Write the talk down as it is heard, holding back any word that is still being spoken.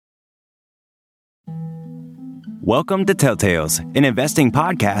Welcome to Telltales, an investing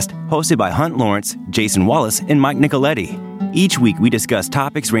podcast hosted by Hunt Lawrence, Jason Wallace, and Mike Nicoletti. Each week, we discuss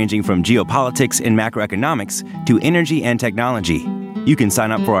topics ranging from geopolitics and macroeconomics to energy and technology. You can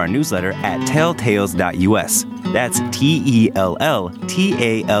sign up for our newsletter at telltales.us. That's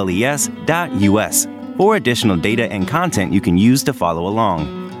telltales.us for additional data and content you can use to follow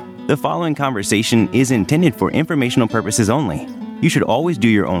along. The following conversation is intended for informational purposes only. You should always do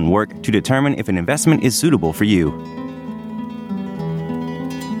your own work to determine if an investment is suitable for you.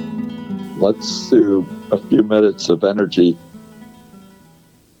 Let's do a few minutes of energy.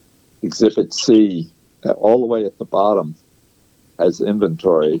 Exhibit C, all the way at the bottom, has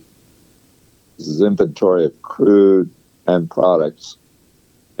inventory. This is inventory of crude and products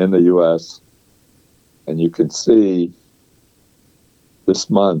in the U.S. And you can see this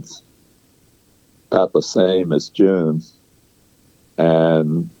month about the same as June.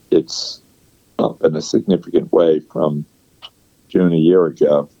 And it's up in a significant way from June a year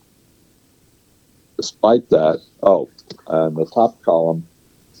ago. Despite that, on the top column,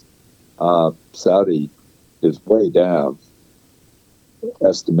 Saudi is way down.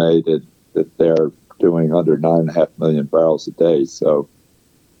 Estimated that they're doing under 9.5 million barrels a day. So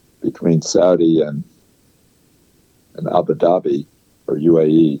between Saudi and Abu Dhabi, or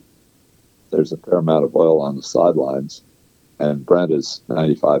UAE, there's a fair amount of oil on the sidelines. And Brent is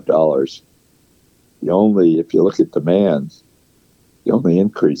 $95. If you look at demand, the only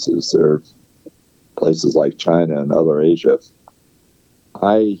increases are places like China and other Asia.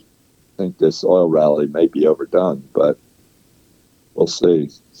 I think this oil rally may be overdone, but we'll see.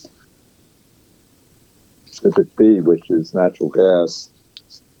 Exhibit B, which is natural gas,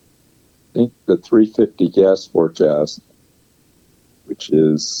 I think the 350 gas forecast, which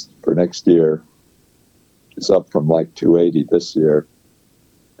is for next year, is up from like $2.80 this year,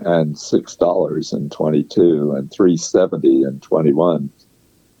 and $6 in 22, and $3.70 in 21.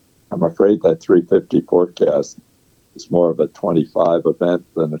 I'm afraid that 350 forecast is more of a 25 event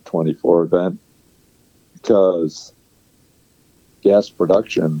than a 24 event, because gas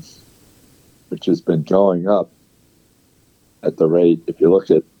production, which has been going up at the rate, if you look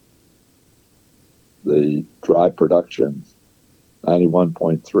at the dry production,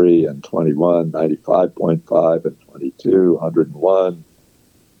 91.3 and 21, 95.5 and 22, 101,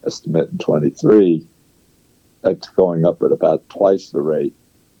 estimate in 23. That's going up at about twice the rate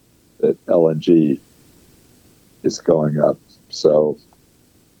that LNG is going up. So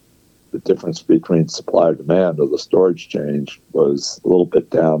the difference between supply and demand of the storage change was a little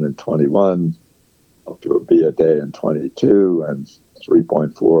bit down in 21, up to a B a day in 22, and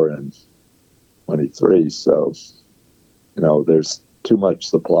 3.4 in 23. So there's too much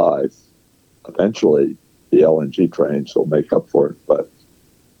supply. Eventually, the LNG trains will make up for it, but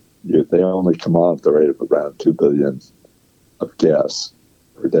they only come on at the rate of around 2 billion of gas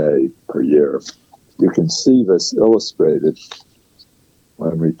per day, per year. You can see this illustrated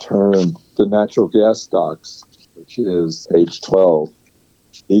when we turn to natural gas stocks, which is page 12.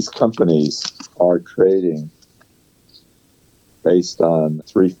 These companies are trading based on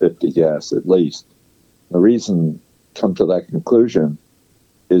 350 gas at least. The reason come to that conclusion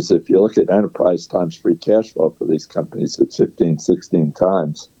is if you look at enterprise times free cash flow for these companies, it's 15, 16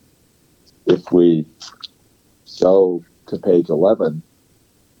 times. If we go to page 11,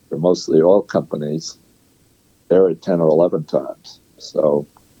 they're mostly oil companies, they're at 10 or 11 times. So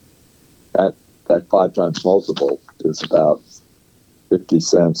that 5 times multiple is about 50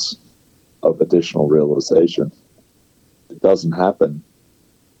 cents of additional realization. It doesn't happen.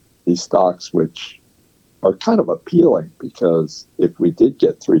 These stocks, which are kind of appealing, because if we did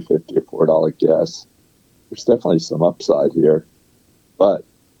get $3.50 or $4 gas, there's definitely some upside here. But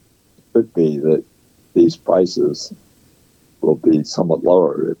it could be that these prices will be somewhat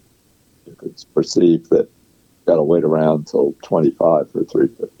lower if it's perceived that you've got to wait around until 25 for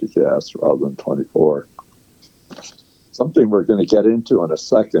 $3.50 gas rather than 24. Something we're going to get into in a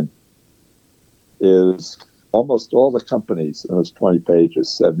second is almost all the companies in those 20 pages,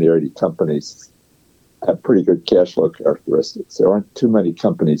 70 or 80 companies, have pretty good cash flow characteristics. There aren't too many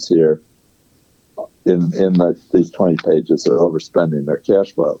companies here in these 20 pages that are overspending their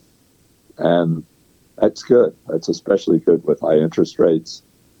cash flow. And that's good. That's especially good with high interest rates,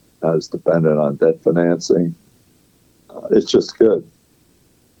 as dependent on debt financing. It's just good.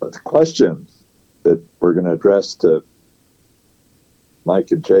 But the question that we're going to address to Mike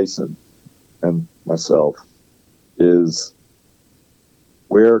and Jason and myself is,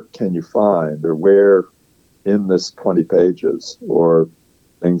 where can you find, or where in this 20 pages, or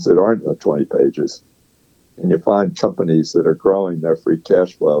things that aren't in the 20 pages, can you find companies that are growing their free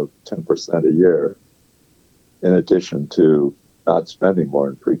cash flow 10% a year in addition to not spending more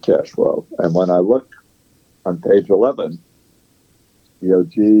in free cash flow. And when I look on page 11,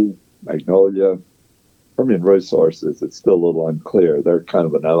 EOG, Magnolia, Permian Resources, it's still a little unclear. They're kind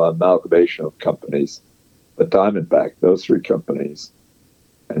of an amalgamation of companies. But Diamondback, those three companies,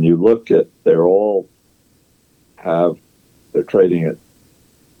 and you look at, they're trading at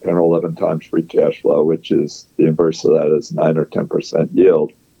 10 or 11 times free cash flow, which is the inverse of that is 9 or 10%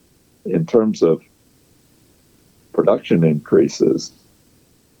 yield. In terms of production increases,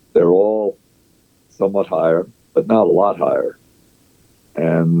 they're all somewhat higher, but not a lot higher.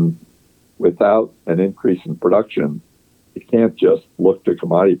 And without an increase in production, you can't just look to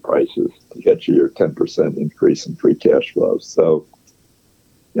commodity prices to get you your 10% increase in free cash flow. So,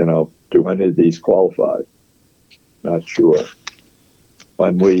 do any of these qualify? Not sure.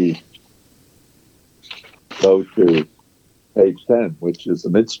 When we go to page 10, which is the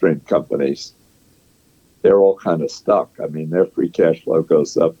midstream companies, they're all kind of stuck. I mean, their free cash flow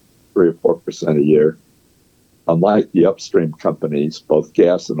goes up 3 or 4% a year. Unlike the upstream companies, both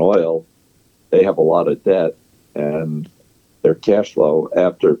gas and oil, they have a lot of debt, and their cash flow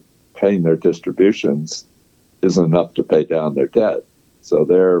after paying their distributions isn't enough to pay down their debt. So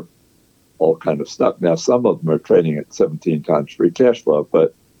they're all kind of stuck. Now, some of them are trading at 17 times free cash flow,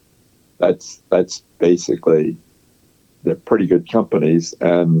 but that's basically, they're pretty good companies,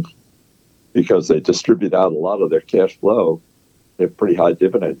 and because they distribute out a lot of their cash flow, they have pretty high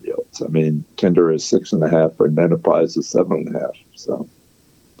dividend yields. I mean, Kinder is 6.5% and Enterprise is 7.5%. So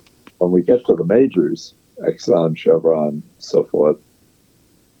when we get to the majors, Exxon, Chevron, so forth,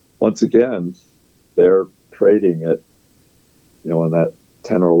 once again, they're trading at, in that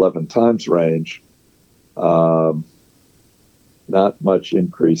 10 or 11 times range, not much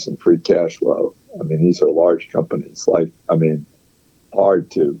increase in free cash flow. I mean, these are large companies.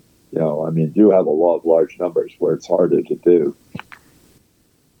 Hard to, you have a law of large numbers where it's harder to do.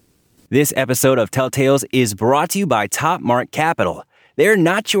 This episode of Telltales is brought to you by Top Mark Capital. They're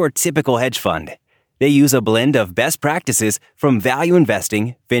not your typical hedge fund. They use a blend of best practices from value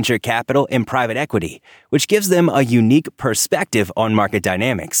investing, venture capital, and private equity, which gives them a unique perspective on market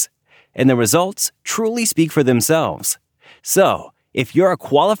dynamics. And the results truly speak for themselves. So, if you're a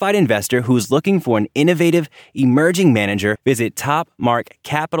qualified investor who's looking for an innovative, emerging manager, visit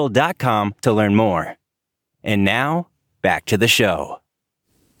topmarkcapital.com to learn more. And now, back to the show.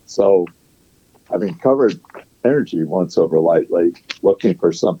 So, having covered energy once over lightly, looking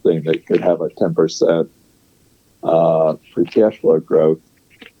for something that could have a 10% free cash flow growth,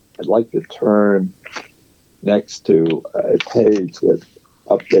 I'd like to turn next to a page that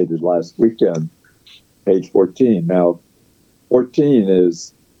updated last weekend, page 14. Now, 14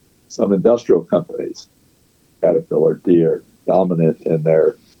 is some industrial companies, Caterpillar, Deere, dominant in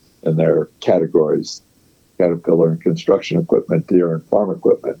their categories. Caterpillar in construction equipment, Deere in farm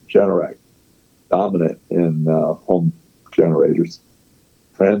equipment, Generac, dominant in home generators.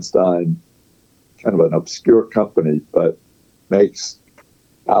 TransDigm, kind of an obscure company, but makes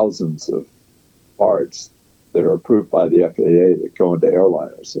thousands of parts that are approved by the FAA that go into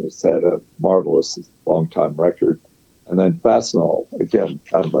airliners. So it's had a marvelous long-time record. And then Fastenal, again,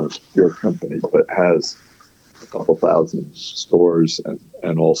 kind of an obscure company, but has a couple thousand stores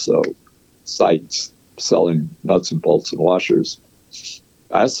and also sites selling nuts and bolts and washers.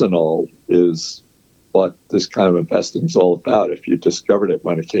 Fastenal is what this kind of investing is all about. If you discovered it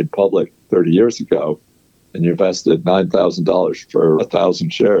when it came public 30 years ago and you invested $9,000 for 1,000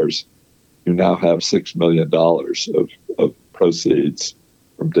 shares, you now have $6 million of proceeds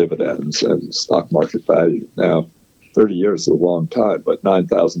from dividends and stock market value. Now, 30 years is a long time, but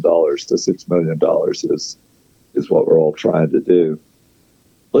 $9,000 to $6 million is what we're all trying to do.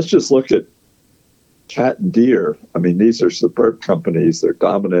 Let's just look at Cat and Deere. I mean, these are superb companies. They're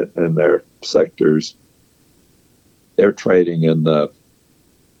dominant in their sectors. They're trading in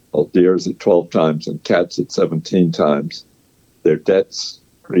Deere's at 12 times and Cat's at 17 times. Their debt's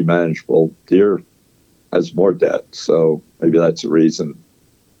pretty manageable. Deere has more debt, so maybe that's a reason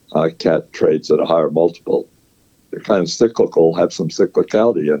Cat trades at a higher multiple. They're kind of cyclical, have some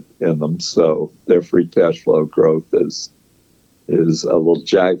cyclicality in them, so their free cash flow growth is a little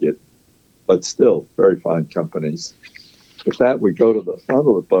jagged, but still very fine companies. With that, we go to the front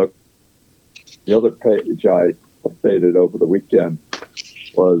of the book. The other page I updated over the weekend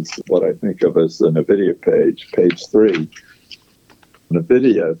was what I think of as the NVIDIA page, page 3.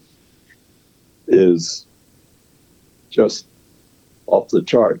 NVIDIA is just off the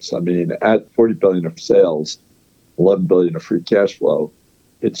charts. I mean, at $40 billion of sales, $11 billion of free cash flow,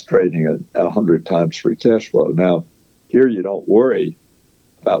 it's trading at 100 times free cash flow. Now, here you don't worry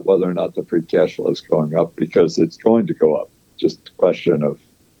about whether or not the free cash flow is going up, because it's going to go up. Just a question of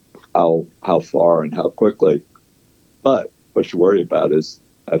how far and how quickly. But what you worry about is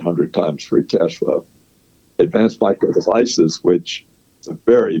at 100 times free cash flow. Advanced Micro Devices, which is a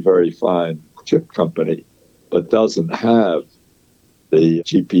very, very fine chip company, but doesn't have the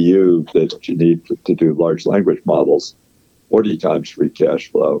GPU that you need to do large language models, 40 times free cash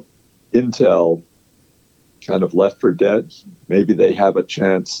flow. Intel kind of left for dead. Maybe they have a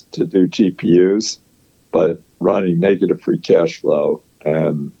chance to do GPUs, but running negative free cash flow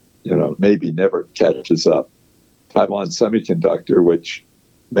and, maybe never catches up. Taiwan Semiconductor, which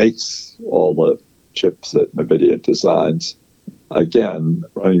makes all the chips that NVIDIA designs, again,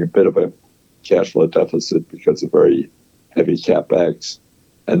 running a bit of a cash flow deficit because of very heavy CapEx.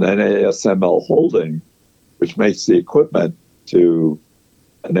 And then ASML Holding, which makes the equipment to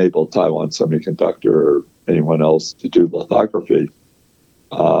enable Taiwan Semiconductor or anyone else to do lithography.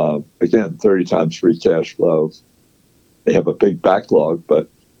 Again, 30 times free cash flow. They have a big backlog, but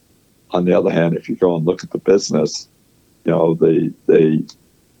on the other hand, if you go and look at the business, the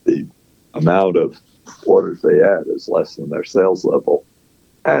amount of orders they add is less than their sales level,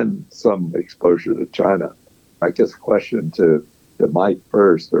 and some exposure to China. I guess a question to Mike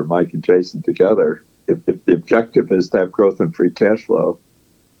first, or Mike and Jason together, if the objective is to have growth in free cash flow,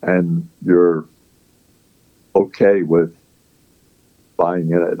 and you're okay with buying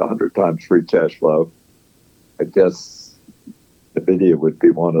it at 100 times free cash flow, I guess NVIDIA would be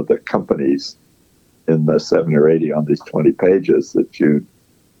one of the companies in the 70 or 80 on these 20 pages that you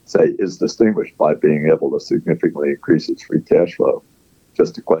say is distinguished by being able to significantly increase its free cash flow.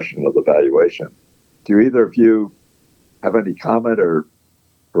 Just a question of the valuation. Do either of you have any comment or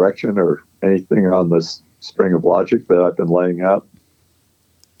correction or anything on this string of logic that I've been laying out?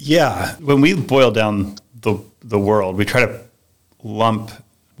 Yeah. When we boil down the world, we try to lump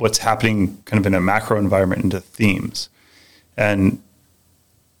what's happening kind of in a macro environment into themes. And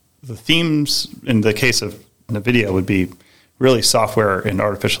the themes in the case of NVIDIA would be really software and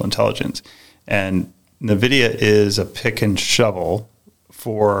artificial intelligence. And NVIDIA is a pick and shovel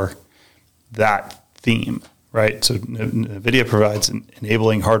for that theme, right? So NVIDIA provides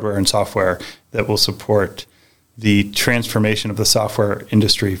enabling hardware and software that will support the transformation of the software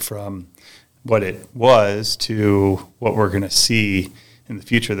industry from what it was to what we're going to see in the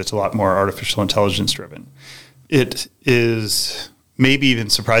future that's a lot more artificial intelligence driven. It is maybe even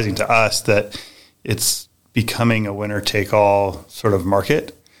surprising to us that it's becoming a winner-take-all sort of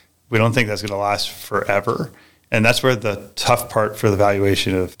market. We don't think that's going to last forever. And that's where the tough part for the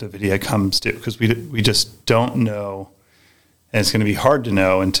valuation of NVIDIA comes to, because we just don't know, and it's going to be hard to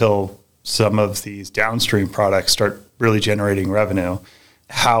know until some of these downstream products start really generating revenue,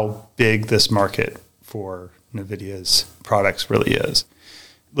 how big this market for NVIDIA's products really is.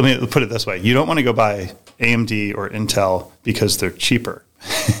 Let me put it this way. You don't want to go buy AMD or Intel because they're cheaper,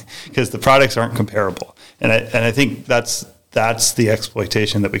 because the products aren't comparable. And I think that's the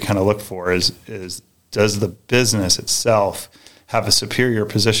exploitation that we kind of look for is does the business itself have a superior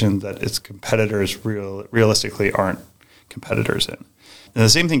position that its competitors realistically aren't competitors in? And the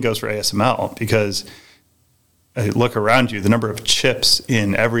same thing goes for ASML, because I look around you, the number of chips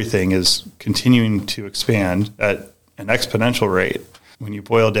in everything is continuing to expand at an exponential rate. When you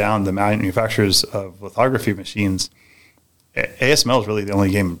boil down the manufacturers of lithography machines, ASML is really the only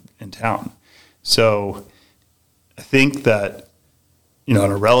game in town. So I think that, on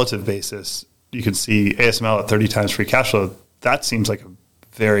a relative basis, you can see ASML at 30 times free cash flow. That seems like a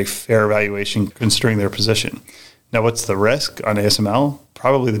very fair valuation considering their position. Now, what's the risk on ASML?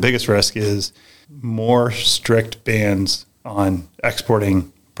 Probably the biggest risk is more strict bans on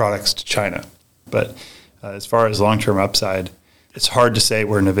exporting products to China. But as far as long-term upside, it's hard to say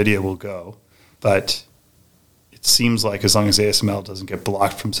where NVIDIA will go, but it seems like as long as ASML doesn't get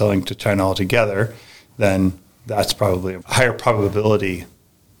blocked from selling to China altogether, then that's probably a higher probability,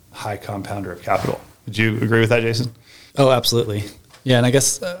 high compounder of capital. Would you agree with that, Jason? Oh, absolutely. Yeah, and I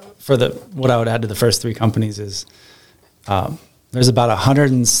guess what I would add to the first three companies is there's about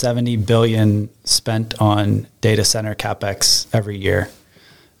 170 billion spent on data center capex every year,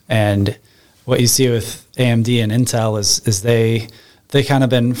 and what you see with AMD and Intel is they kind of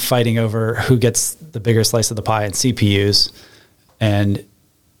been fighting over who gets the bigger slice of the pie in CPUs, and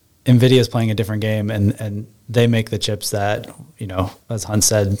NVIDIA is playing a different game, and they make the chips that, as Hunt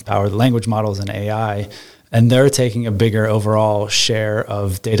said, power the language models and AI, and they're taking a bigger overall share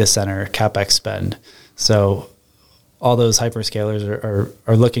of data center capex spend. So all those hyperscalers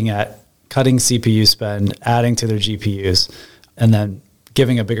are looking at cutting CPU spend, adding to their GPUs, and then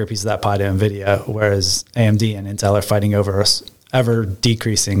giving a bigger piece of that pie to NVIDIA, whereas AMD and Intel are fighting over ever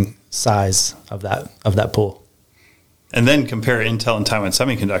decreasing size of that pool. And then compare Intel and Taiwan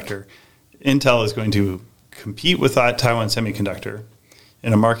Semiconductor. Intel is going to compete with Taiwan Semiconductor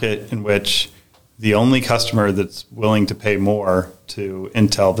in a market in which the only customer that's willing to pay more to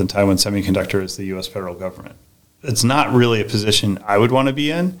Intel than Taiwan Semiconductor is the U.S. federal government. It's not really a position I would want to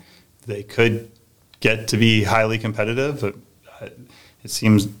be in. They could get to be highly competitive, but it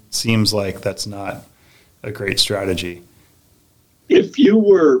seems like that's not a great strategy. If you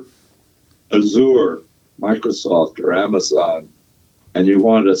were Azure, Microsoft, or Amazon, and you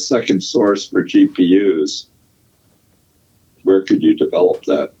wanted a second source for GPUs, where could you develop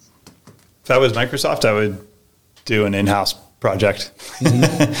that? If I was Microsoft, I would do an in-house project.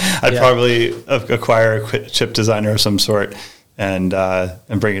 Mm-hmm. I'd probably acquire a chip designer of some sort and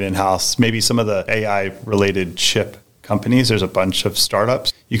bring it in-house. Maybe some of the AI-related chip companies, there's a bunch of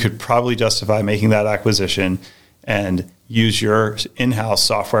startups. You could probably justify making that acquisition and use your in-house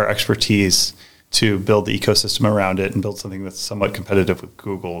software expertise to build the ecosystem around it and build something that's somewhat competitive with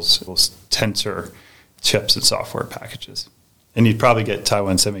Google's Tensor chips and software packages. And you'd probably get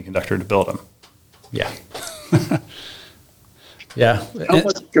Taiwan Semiconductor to build them. Yeah. Yeah. How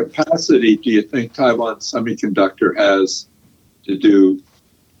much capacity do you think Taiwan Semiconductor has to do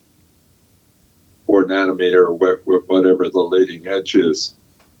 4 nanometer or whatever the leading edge is?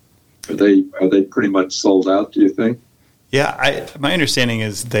 Are they pretty much sold out, do you think? Yeah, my understanding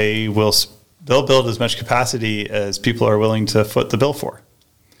is they'll build as much capacity as people are willing to foot the bill for,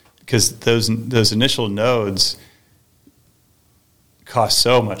 because those initial nodes cost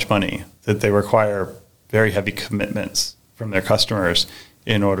so much money that they require very heavy commitments from their customers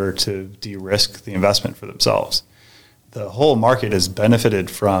in order to de-risk the investment for themselves. The whole market has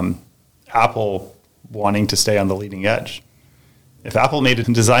benefited from Apple wanting to stay on the leading edge. If Apple made a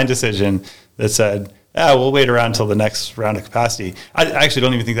design decision that said, we'll wait around until the next round of capacity, I actually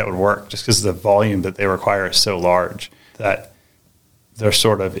don't even think that would work, just because the volume that they require is so large that they're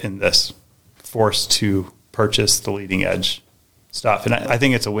sort of in this forced to purchase the leading edge stuff. And I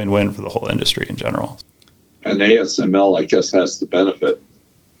think it's a win-win for the whole industry in general. And ASML, I guess, has the benefit.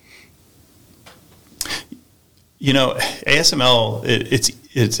 You know, ASML,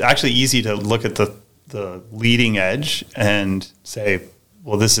 it's actually easy to look at the leading edge and say,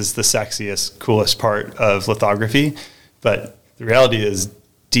 well, this is the sexiest, coolest part of lithography. But the reality is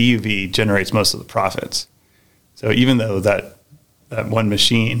DUV generates most of the profits. So even though that one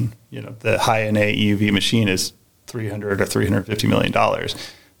machine, the high-NA EUV machine is $300 or $350 million,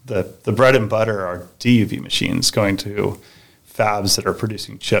 the bread and butter are DUV machines going to fabs that are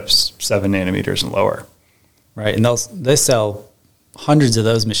producing chips 7 nanometers and lower. Right, and they sell hundreds of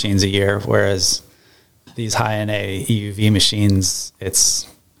those machines a year, whereas these high-NA EUV machines,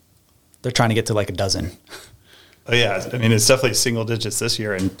 they're trying to get to like a dozen. Oh yeah, I mean, it's definitely single digits this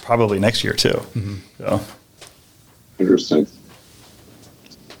year and probably next year too. Mm-hmm. So interesting.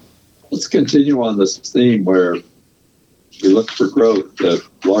 Let's continue on this theme where we look for growth. The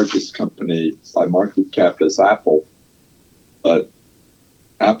largest company by market cap is Apple, but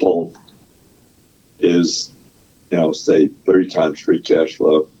Apple is, say 30 times free cash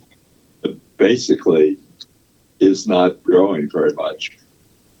flow, but basically is not growing very much.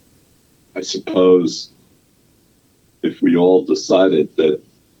 I suppose if we all decided that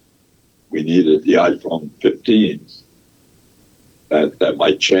we needed the iPhone 15, that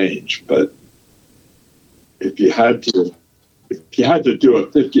might change. But if you had to do a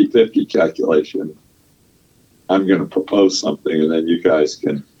 50-50 calculation, I'm going to propose something, and then you guys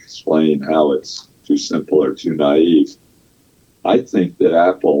can explain how it's too simple or too naive. I think that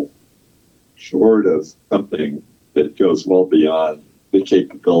Apple, short of something that goes well beyond the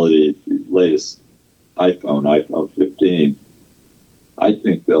capability of the latest iPhone 15, I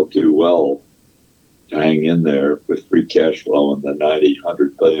think they'll do well to hang in there with free cash flow in the 90,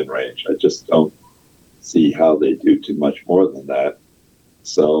 100 billion range. I just don't see how they do too much more than that.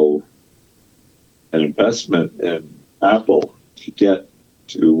 So an investment in Apple to get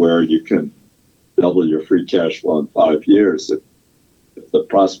to where you can double your free cash flow in 5 years, if the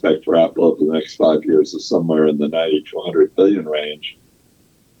prospect for Apple over the next 5 years is somewhere in the 90 to 100 billion range,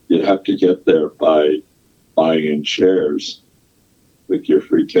 you'd have to get there by buying in shares with your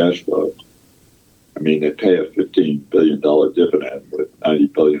free cash flow. I mean, they pay a $15 billion dividend with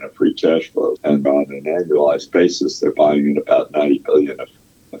 $90 billion of free cash flow. And on an annualized basis, they're buying in about $90 billion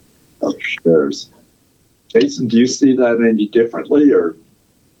of shares. Jason, do you see that any differently, or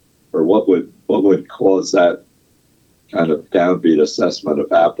what would cause that kind of downbeat assessment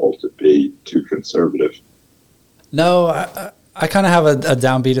of Apple to be too conservative? No, I kind of have a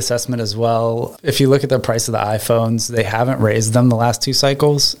downbeat assessment as well. If you look at the price of the iPhones, they haven't raised them the last 2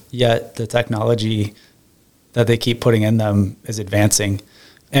 cycles, yet the technology that they keep putting in them is advancing.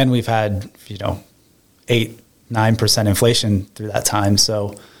 And we've had, 8-9% inflation through that time.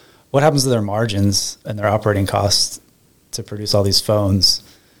 So what happens to their margins and their operating costs to produce all these phones?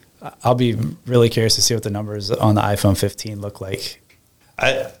 I'll be really curious to see what the numbers on the iPhone 15 look like.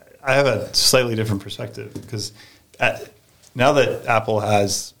 I have a slightly different perspective because now that Apple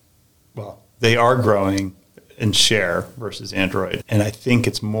they are growing in share versus Android. And I think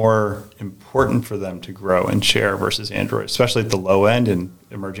it's more important for them to grow in share versus Android, especially at the low end in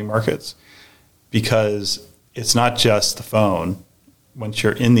emerging markets, because it's not just the phone. Once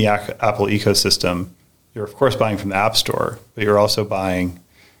you're in the Apple ecosystem, you're of course buying from the App Store, but you're also buying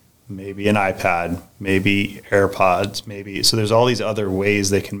maybe an iPad, maybe AirPods, so there's all these other ways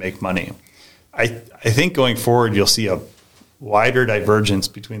they can make money. I think going forward, you'll see a wider divergence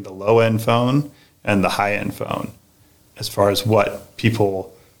between the low-end phone and the high-end phone as far as what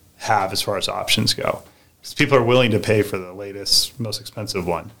people have as far as options go. Because people are willing to pay for the latest, most expensive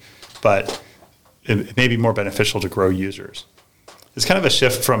one, but it may be more beneficial to grow users. It's kind of a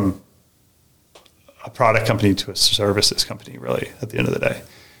shift from a product company to a services company, really, at the end of the day.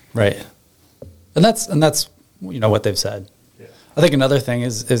 Right. And that's what they've said. Yeah. I think another thing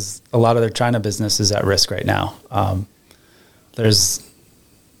is a lot of their China business is at risk right now. I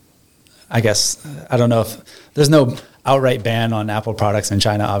don't know if there's no outright ban on Apple products in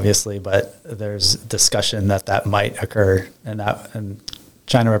China, obviously, but there's discussion that might occur, and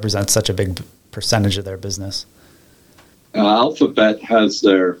China represents such a big percentage of their business. Alphabet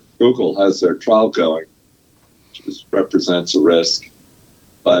Google has their trial going, which represents a risk.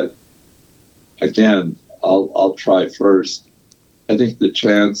 But again, I'll try first. I think the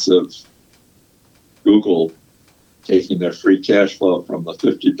chance of Google taking their free cash flow from the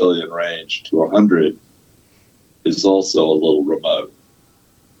 50 billion range to 100 is also a little remote.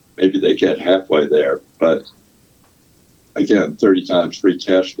 Maybe they get halfway there, but again, 30 times free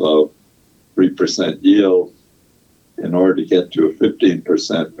cash flow, 3% yield. In order to get to a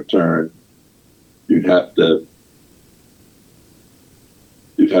 15% return, you'd have to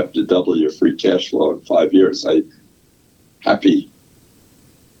double your free cash flow in 5 years. I'm happy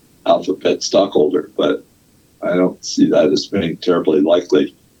Alphabet stockholder, but I don't see that as being terribly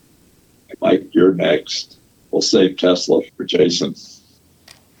likely. Mike, you're next. We'll save Tesla for Jason.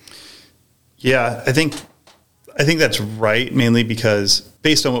 Yeah, I think that's right, mainly because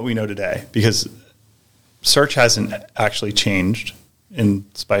based on what we know today, because search hasn't actually changed in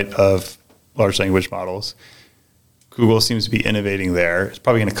spite of large language models. Google seems to be innovating there. It's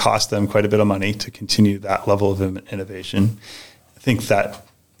probably going to cost them quite a bit of money to continue that level of innovation. I think that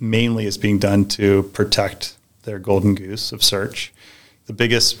mainly is being done to protect their golden goose of search. The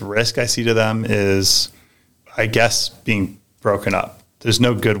biggest risk I see to them is, I guess, being broken up. There's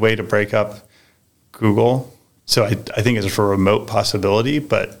no good way to break up Google. So I think it's a remote possibility,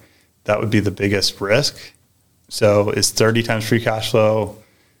 but that would be the biggest risk. So is 30 times free cash flow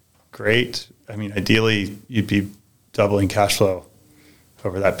great? I mean, ideally, you'd be doubling cash flow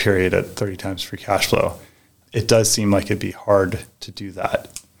over that period at 30 times free cash flow. It does seem like it'd be hard to do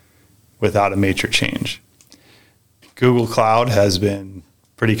that without a major change. Google Cloud has been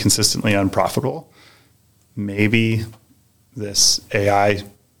pretty consistently unprofitable. Maybe this AI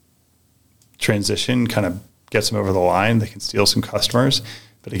transition kind of gets them over the line. They can steal some customers.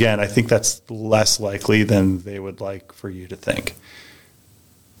 But again, I think that's less likely than they would like for you to think.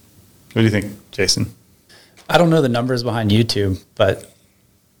 What do you think, Jason? I don't know the numbers behind YouTube, but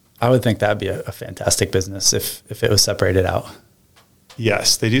I would think that'd be a fantastic business if it was separated out.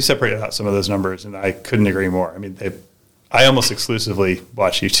 Yes, they do separate out some of those numbers, and I couldn't agree more. I mean, I almost exclusively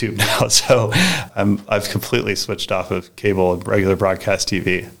watch YouTube now, so I've completely switched off of cable and regular broadcast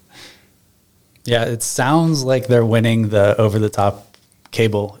TV. Yeah, it sounds like they're winning the over-the-top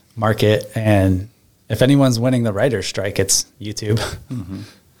cable market, and if anyone's winning the writer's strike, it's YouTube. Mm-hmm.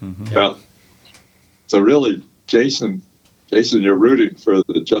 Mm-hmm. Yeah. So really, Jason, you're rooting for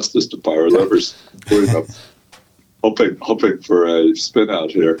the Justice Department. hoping for a spin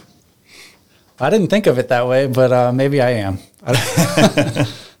out here. I didn't think of it that way, but maybe I am.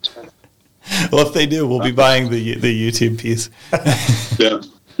 Well, if they do, we'll be buying the YouTube piece.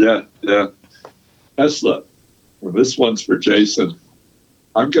 Yeah. Tesla. Well, this one's for Jason.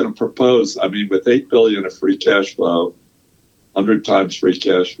 I'm going to propose, with $8 billion of free cash flow, 100 times free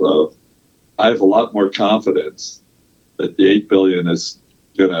cash flow, I have a lot more confidence that the $8 billion is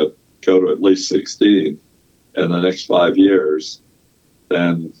going to go to at least 16 in the next 5 years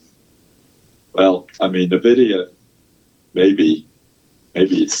than, NVIDIA maybe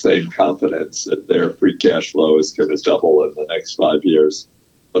same confidence that their free cash flow is going to double in the next 5 years.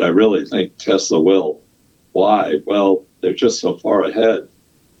 But I really think Tesla will. Why? Well, they're just so far ahead.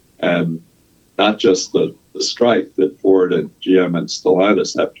 And not just the strike that Ford and GM and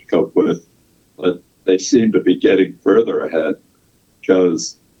Stellantis have to cope with, but they seem to be getting further ahead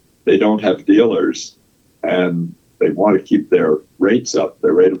because they don't have dealers and they want to keep their rates up,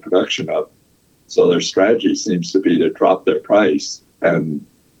 their rate of production up. So their strategy seems to be to drop their price, and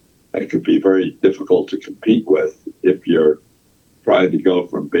it could be very difficult to compete with if you're trying to go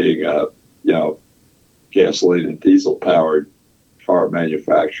from being a, gasoline and diesel powered car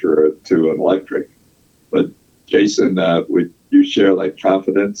manufacturer to an electric. But Jason, would you share that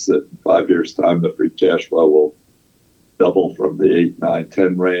confidence that in 5 years' time the free cash flow will double from the 8, 9,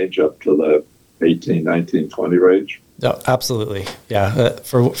 10 range up to the 18, 19, 20 range? Oh, absolutely. Yeah.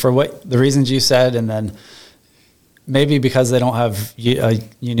 For what the reasons you said, and then maybe because they don't have a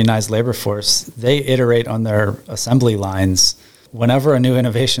unionized labor force, they iterate on their assembly lines. Whenever a new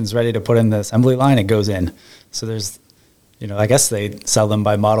innovation is ready to put in the assembly line, it goes in. So there's, I guess they sell them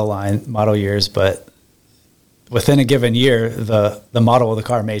by model years, but within a given year, the model of the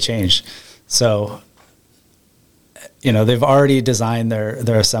car may change. So, they've already designed their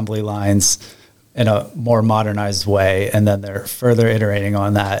assembly lines in a more modernized way, and then they're further iterating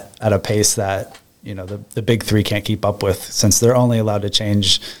on that at a pace that, the big three can't keep up with, since they're only allowed to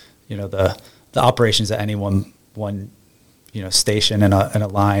change, the operations at any one station in a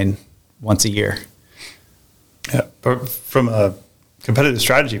line once a year. Yeah, but from a competitive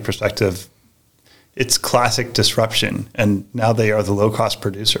strategy perspective, it's classic disruption, and now they are the low-cost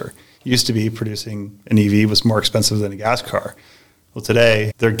producer. Used to be producing an EV was more expensive than a gas car. Well,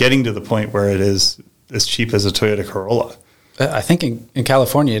 today they're getting to the point where it is as cheap as a Toyota Corolla. I think in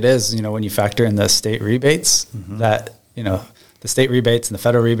California it is, when you factor in the state rebates, that, the state rebates and the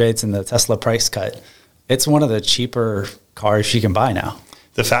federal rebates and the Tesla price cut, it's one of the cheaper cars you can buy now.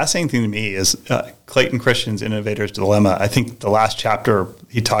 The fascinating thing to me is Clayton Christian's Innovator's Dilemma. I think the last chapter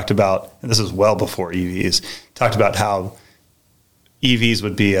he talked about, and this is well before EVs, talked about how EVs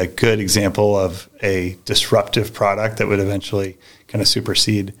would be a good example of a disruptive product that would eventually kind of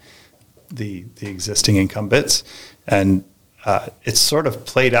supersede the existing incumbents. And it's sort of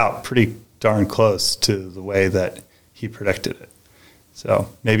played out pretty darn close to the way that he predicted it. So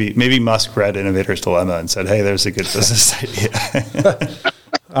maybe Musk read Innovator's Dilemma and said, hey, there's a good business idea.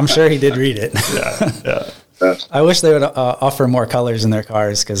 I'm sure he did read it. Yeah. I wish they would offer more colors in their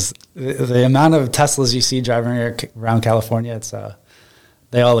cars, because the amount of Teslas you see driving around California,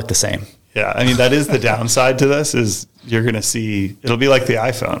 they all look the same. Yeah, I mean, that is the downside to this, is you're going to see, it'll be like the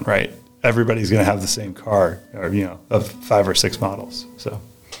iPhone, right? Everybody's going to have the same car, or, of 5 or 6 models. So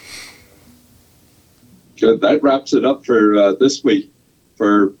good. That wraps it up for this week.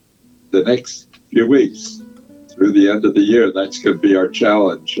 For the next few weeks through the end of the year, that's going to be our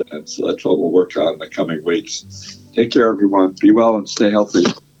challenge. And so that's what we'll work on in the coming weeks. Take care, everyone. Be well and stay healthy.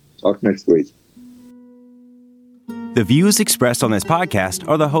 Talk next week. The views expressed on this podcast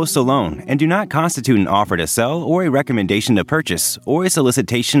are the host alone and do not constitute an offer to sell or a recommendation to purchase or a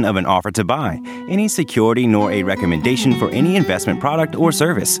solicitation of an offer to buy any security, nor a recommendation for any investment product or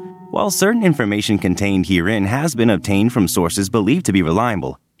service. While certain information contained herein has been obtained from sources believed to be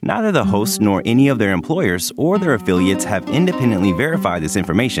reliable, neither the host nor any of their employers or their affiliates have independently verified this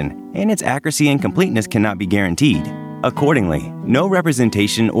information, and its accuracy and completeness cannot be guaranteed. Accordingly, no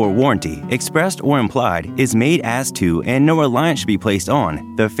representation or warranty, expressed or implied, is made as to, and no reliance should be placed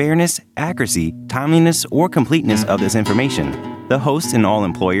on, the fairness, accuracy, timeliness, or completeness of this information. The hosts and all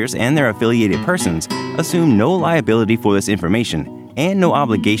employers and their affiliated persons assume no liability for this information and no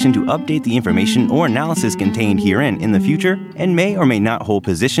obligation to update the information or analysis contained herein in the future, and may or may not hold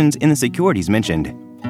positions in the securities mentioned.